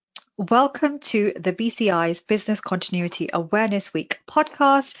Welcome to the BCI's Business Continuity Awareness Week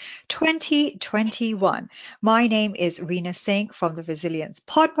podcast 2021. My name is Rina Singh from the Resilience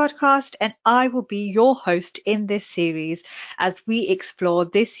Pod podcast, and I will be your host in this series as we explore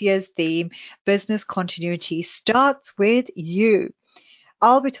this year's theme, Business Continuity Starts With You.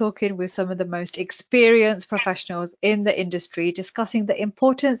 I'll be talking with some of the most experienced professionals in the industry, discussing the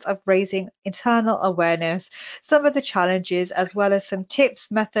importance of raising internal awareness, some of the challenges, as well as some tips,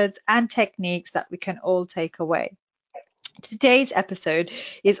 methods, and techniques that we can all take away. Today's episode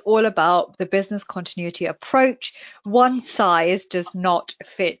is all about the business continuity approach. One size does not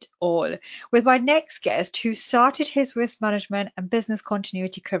fit all. With my next guest, who started his risk management and business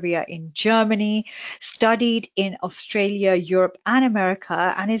continuity career in Germany, studied in Australia, Europe, and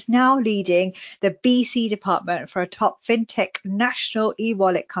America, and is now leading the BC department for a top Fintech national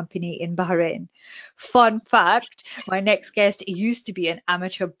e-wallet company in Bahrain. Fun fact, my next guest used to be an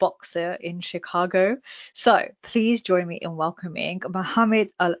amateur boxer in Chicago. So please join me in welcoming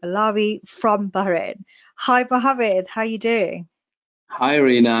Mohamed Al Alawi from Bahrain. Hi, Mohamed. How are you doing? Hi,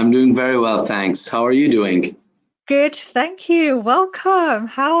 Rina. I'm doing very well, thanks. How are you doing? Good, thank you. Welcome.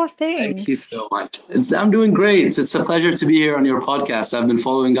 How are Thank things? you so much. I'm doing great. It's a pleasure to be here on your podcast. I've been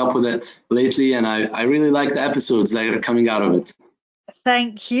following up with it lately, and I really like the episodes that are coming out of it.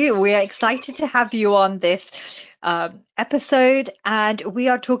 Thank you. We are excited to have you on this episode, and we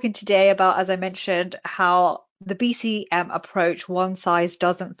are talking today about, as I mentioned, how the BCM approach, one size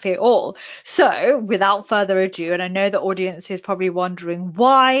doesn't fit all. So, without further ado, and I know the audience is probably wondering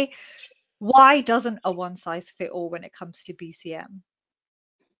why doesn't a one size fit all when it comes to BCM?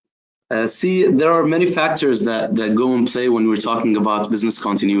 See, there are many factors that go in play when we're talking about business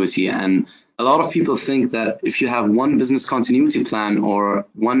continuity. And a lot of people think that if you have one business continuity plan or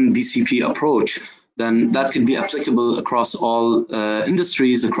one BCP approach, then that could be applicable across all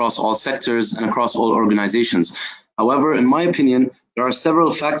industries, across all sectors, and across all organizations. However, in my opinion, there are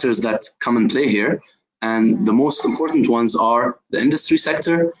several factors that come in play here. And the most important ones are the industry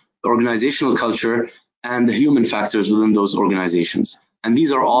sector, the organizational culture, and the human factors within those organizations. And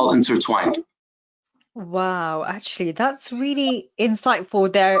these are all intertwined. Wow, actually, that's really insightful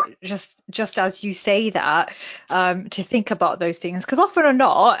there, just as you say that, to think about those things. Because often or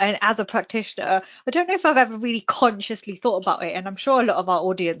not, and as a practitioner, I don't know if I've ever really consciously thought about it, and I'm sure a lot of our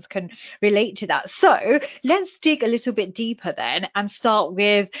audience can relate to that. So let's dig a little bit deeper then and start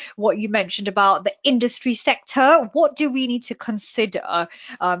with what you mentioned about the industry sector. What do we need to consider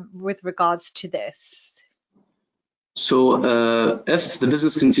with regards to this? So if the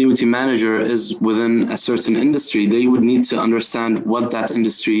business continuity manager is within a certain industry, they would need to understand what that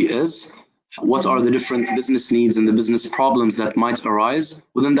industry is, what are the different business needs and the business problems that might arise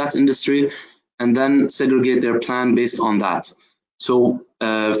within that industry, and then segregate their plan based on that. So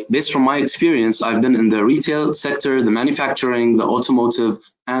based from my experience, I've been in the retail sector, the manufacturing, the automotive,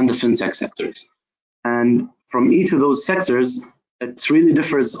 and the fintech sectors. And from each of those sectors, it really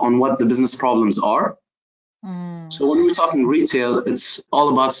differs on what the business problems are. So when we're talking retail, it's all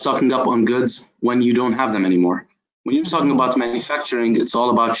about stocking up on goods when you don't have them anymore. When you're talking about manufacturing, it's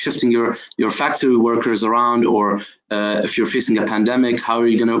all about shifting your factory workers around, or if you're facing a pandemic, how are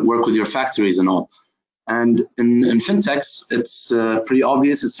you going to work with your factories and all. And in fintechs, it's pretty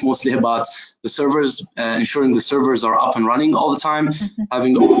obvious. It's mostly about the servers, ensuring the servers are up and running all the time,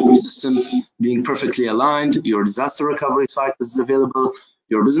 having all your systems being perfectly aligned, your disaster recovery site is available,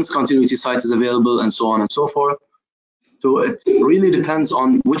 your business continuity site is available, and so on and so forth. So it really depends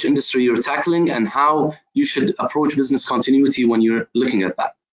on which industry you're tackling and how you should approach business continuity when you're looking at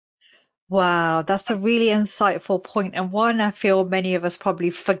that. Wow, that's a really insightful point, and one I feel many of us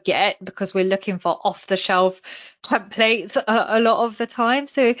probably forget because we're looking for off-the-shelf templates a lot of the time.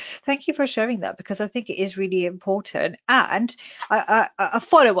 So thank you for sharing that, because I think it is really important. And a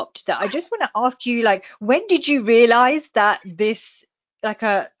follow-up to that, I just want to ask you, like, when did you realize that this, like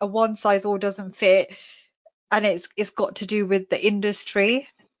a one size all doesn't fit, and it's got to do with the industry?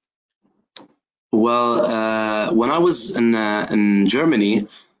 Well, when I was in Germany,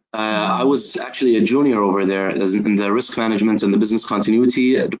 I was actually a junior over there in the risk management and the business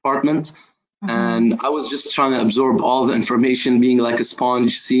continuity department. And I was just trying to absorb all the information, being like a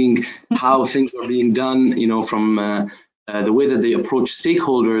sponge, seeing how things are being done, from the way that they approach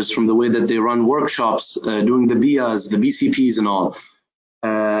stakeholders, from the way that they run workshops, doing the BIAs, the BCPs and all.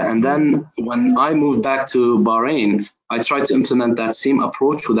 And then when I moved back to Bahrain, I tried to implement that same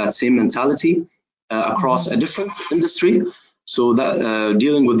approach with that same mentality across a different industry. So that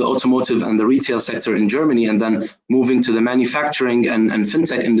dealing with the automotive and the retail sector in Germany, and then moving to the manufacturing and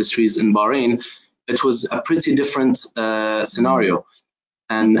fintech industries in Bahrain, it was a pretty different scenario.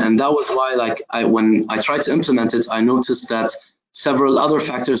 And that was why, like, when I tried to implement it, I noticed that several other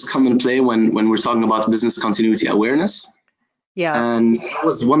factors come in play when we're talking about business continuity awareness. Yeah. And that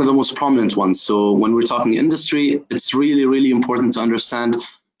was one of the most prominent ones. So when we're talking industry, it's really, really important to understand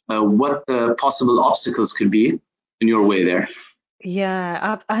what the possible obstacles could be in your way there.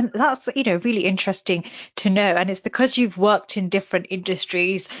 Yeah, and that's, really interesting to know. And it's because you've worked in different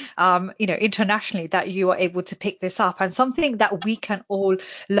industries, internationally, that you are able to pick this up, and something that we can all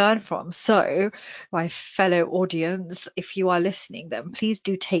learn from. So, my fellow audience, if you are listening, then please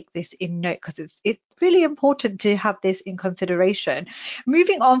do take this in note, because it's really important to have this in consideration.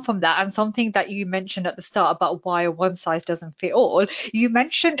 Moving on from that, and something that you mentioned at the start about why one size doesn't fit all, you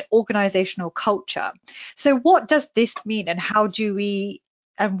mentioned organizational culture. So what does this mean, and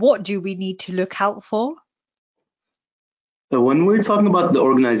what do we need to look out for? So when we're talking about the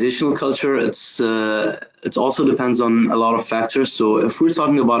organizational culture, it also depends on a lot of factors. So if we're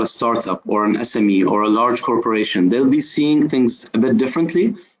talking about a startup or an SME or a large corporation, they'll be seeing things a bit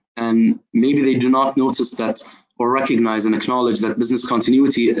differently, and maybe they do not notice that or recognize and acknowledge that business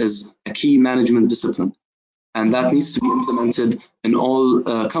continuity is a key management discipline. And that needs to be implemented in all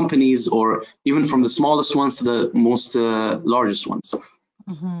companies, or even from the smallest ones to the most largest ones.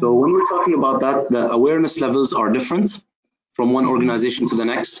 So when we're talking about that, the awareness levels are different from one organization to the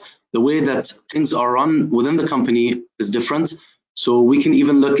next. The way that things are run within the company is different. So we can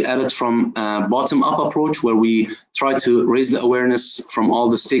even look at it from a bottom-up approach, where we try to raise the awareness from all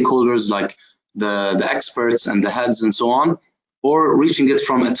the stakeholders, like the experts and the heads and so on, or reaching it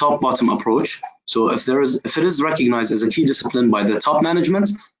from a top-bottom approach. So if it is recognized as a key discipline by the top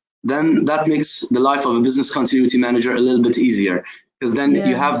management, then that makes the life of a business continuity manager a little bit easier, because then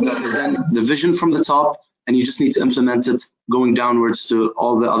you have the vision from the top, and you just need to implement it going downwards to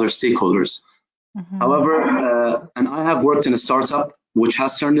all the other stakeholders. However, and I have worked in a startup which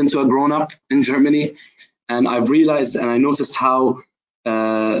has turned into a grown-up in Germany, and I've realized and I noticed how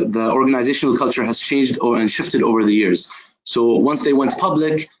the organizational culture has changed and shifted over the years. So once they went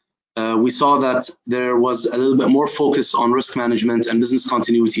public, we saw that there was a little bit more focus on risk management and business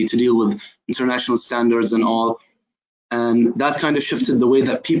continuity to deal with international standards and all. And that kind of shifted the way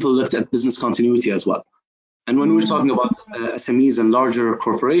that people looked at business continuity as well. And when we're talking about SMEs and larger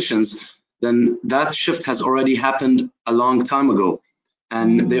corporations, then that shift has already happened a long time ago.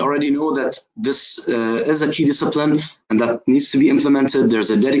 And they already know that this is a key discipline and that needs to be implemented. There's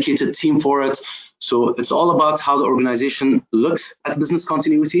a dedicated team for it. So it's all about how the organization looks at business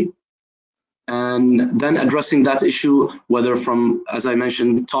continuity, and then addressing that issue, whether from, as I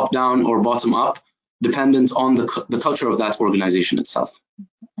mentioned, top down or bottom up, dependent on the culture of that organization itself.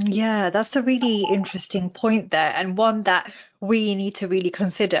 Yeah, that's a really interesting point there, and one that we need to really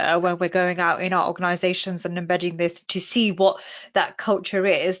consider when we're going out in our organizations and embedding this to see what that culture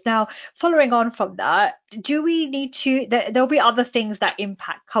is. Now, following on from that, do we need to, there'll be other things that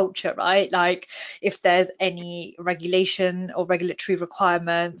impact culture, right? Like if there's any regulation or regulatory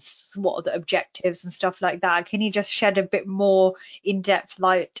requirements, what are the objectives and stuff like that? Can you just shed a bit more in-depth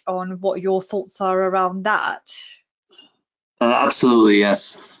light on what your thoughts are around that? Absolutely,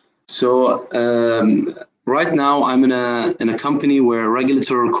 yes. So right now I'm in a company where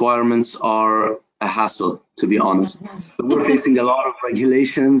regulatory requirements are a hassle, to be honest. So we're facing a lot of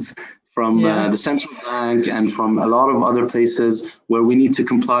regulations from the central bank and from a lot of other places where we need to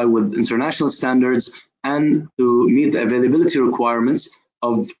comply with international standards and to meet the availability requirements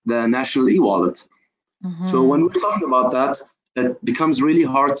of the national e-wallet. So when we're talking about that, it becomes really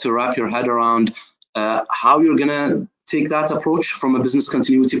hard to wrap your head around how you're going to take that approach from a business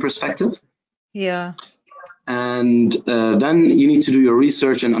continuity perspective. Yeah. And then you need to do your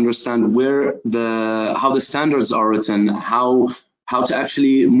research and understand how the standards are written, how to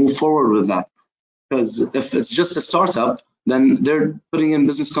actually move forward with that. Because if it's just a startup, then they're putting in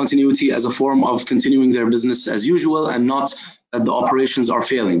business continuity as a form of continuing their business as usual, and not that the operations are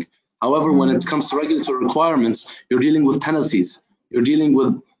failing. However, when it comes to regulatory requirements, you're dealing with penalties. You're dealing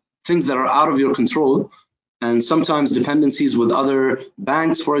with things that are out of your control, and sometimes dependencies with other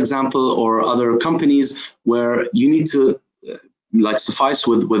banks, for example, or other companies where you need to suffice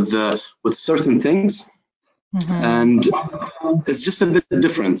with certain things, and it's just a bit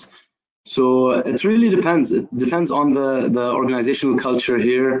different. So it really depends. It depends on the organizational culture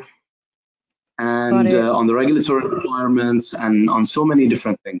here, and on the regulatory requirements, and on so many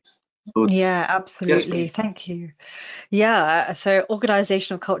different things. So Yeah, absolutely. yes, Thank you. Yeah, so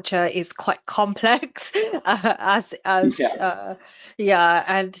organizational culture is quite complex, as yeah. yeah,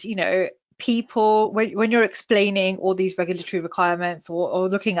 and people, when you're explaining all these regulatory requirements or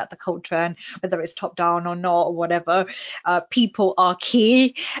looking at the culture and whether it's top down or not or whatever, people are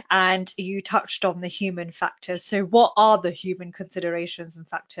key, and you touched on the human factors. So what are the human considerations and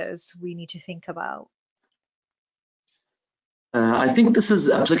factors we need to think about? I think this is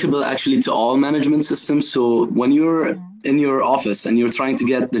applicable actually to all management systems. So when you're in your office and you're trying to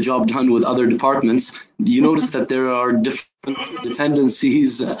get the job done with other departments, you notice that there are different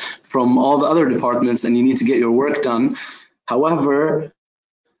dependencies from all the other departments, and you need to get your work done. However,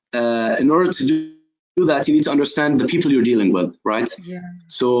 in order to do that, you need to understand the people you're dealing with, right? Yeah.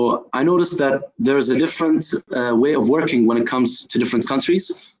 So I noticed that there's a different way of working when it comes to different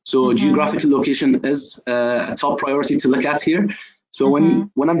countries. So geographical location is a top priority to look at here. So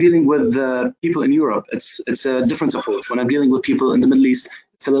when I'm dealing with people in Europe, it's a different approach. When I'm dealing with people in the Middle East,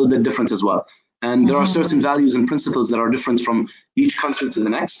 it's a little bit different as well. And there are certain values and principles that are different from each country to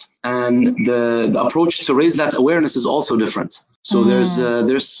the next. And the approach to raise that awareness is also different. So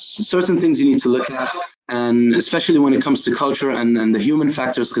there's certain things you need to look at, and especially when it comes to culture and the human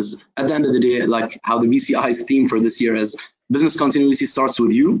factors, because at the end of the day, like how the BCI's theme for this year is business continuity starts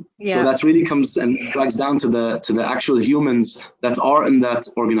with you. Yeah. So that really comes and drags down to the actual humans that are in that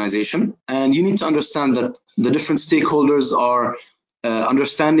organization. And you need to understand that the different stakeholders are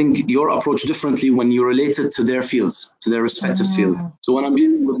understanding your approach differently when you relate it to their fields, to their respective field. So when I'm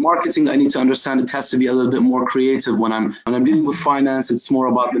dealing with marketing, I need to understand it has to be a little bit more creative. When I'm dealing with finance, it's more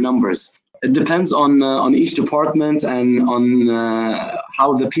about the numbers. It depends on each department and on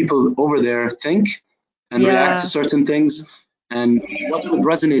how the people over there think and react to certain things, and what would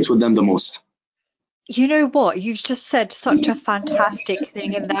resonate with them the most. You know what? You've just said such a fantastic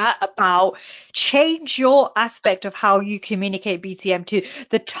thing in that about change your aspect of how you communicate BCM to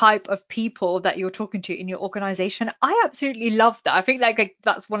the type of people that you're talking to in your organization. I absolutely love that. I think like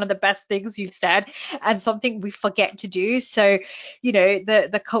that's one of the best things you've said, and something we forget to do. So,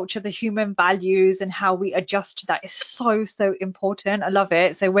 the culture, the human values, and how we adjust to that is so important. I love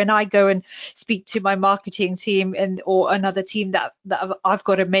it. So when I go and speak to my marketing team or another team that I've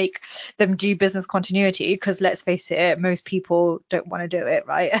got to make them do business continuity, because let's face it, most people don't want to do it,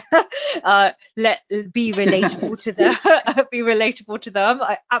 right? Be relatable to them. Be relatable to them.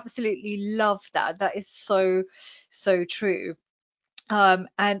 I absolutely love that. That is so true.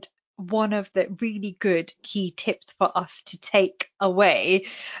 And one of the really good key tips for us to take away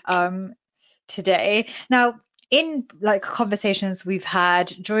today. Now, in like conversations we've had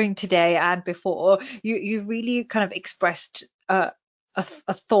during today and before, you really kind of expressed a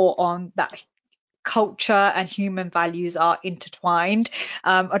thought on that culture and human values are intertwined.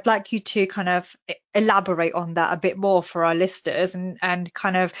 I'd like you to kind of elaborate on that a bit more for our listeners, and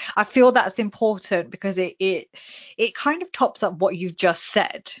kind of, I feel that's important because it kind of tops up what you've just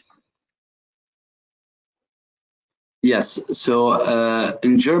said. Yes. So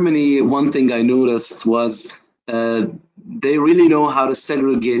in Germany, one thing I noticed was they really know how to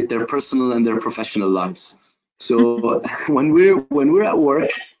segregate their personal and their professional lives. So when we're at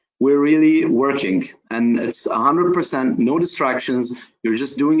work, we're really working, and it's 100% no distractions. You're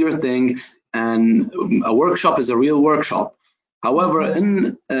just doing your thing, and a workshop is a real workshop. However,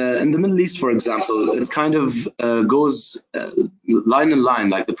 in the Middle East, for example, it kind of goes line in line,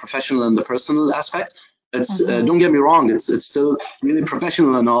 like the professional and the personal aspect. It's don't get me wrong, it's still really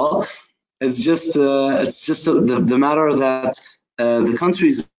professional and all. It's just the matter that the country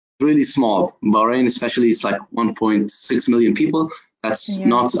is really small. Bahrain, especially, it's like 1.6 million people. That's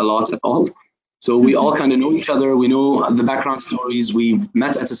not a lot at all. So we all kind of know each other. We know the background stories. We've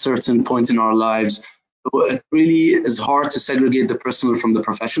met at a certain point in our lives. So it really is hard to segregate the personal from the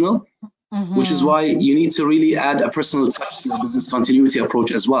professional, which is why you need to really add a personal touch to the business continuity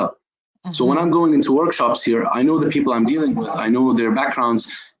approach as well. So when I'm going into workshops here, I know the people I'm dealing with, I know their backgrounds,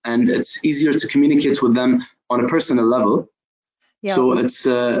 and it's easier to communicate with them on a personal level. So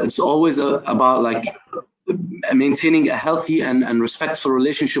it's always about like maintaining a healthy and respectful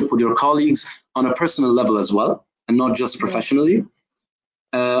relationship with your colleagues on a personal level as well, and not just professionally.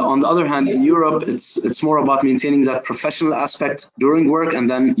 On the other hand, in Europe, it's more about maintaining that professional aspect during work, and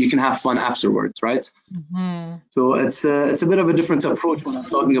then you can have fun afterwards, right? So it's a bit of a different approach when I'm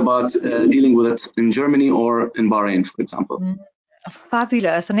talking about dealing with it in Germany or in Bahrain, for example.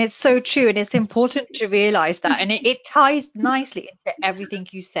 Fabulous. And it's so true. And it's important to realize that. And it ties nicely into everything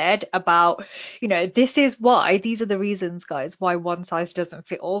you said about, this is why, these are the reasons, guys, why one size doesn't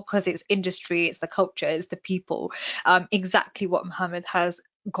fit all, because it's industry, it's the culture, it's the people. Exactly what Mohammed has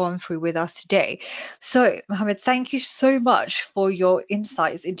gone through with us today. So, Mohammed, thank you so much for your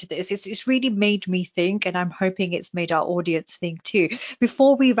insights into this. It's really made me think, and I'm hoping it's made our audience think too.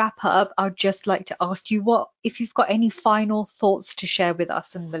 Before we wrap up, I'd just like to ask you if you've got any final thoughts to share with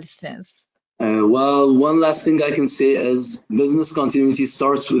us and the listeners. Well, one last thing I can say is business continuity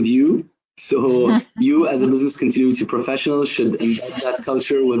starts with you. So you as a business continuity professional should embed that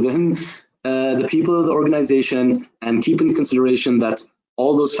culture within the people of the organization and keep in consideration that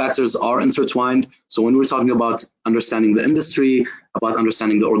all those factors are intertwined. So when we're talking about understanding the industry, about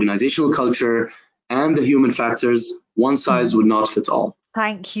understanding the organizational culture and the human factors, one size would not fit all.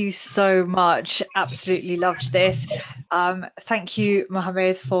 Thank you so much. Absolutely loved this. Thank you,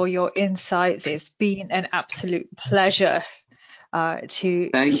 Mohammed, for your insights. It's been an absolute pleasure to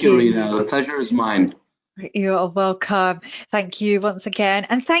Thank you, hear Rina. you. The pleasure is mine. You are welcome. Thank you once again.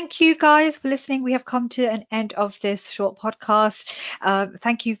 And thank you guys for listening. We have come to an end of this short podcast.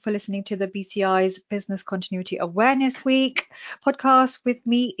 Thank you for listening to the BCI's Business Continuity Awareness Week podcast with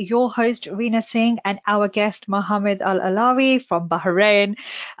me, your host, Rina Singh, and our guest, Mohamed Al Alawi from Bahrain.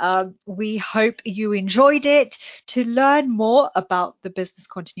 We hope you enjoyed it. To learn more about the Business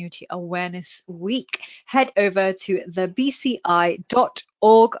Continuity Awareness Week, head over to the bci.org/BCAW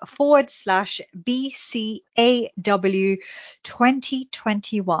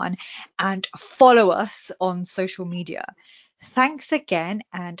 2021 and follow us on social media. Thanks again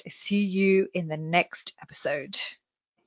and see you in the next episode.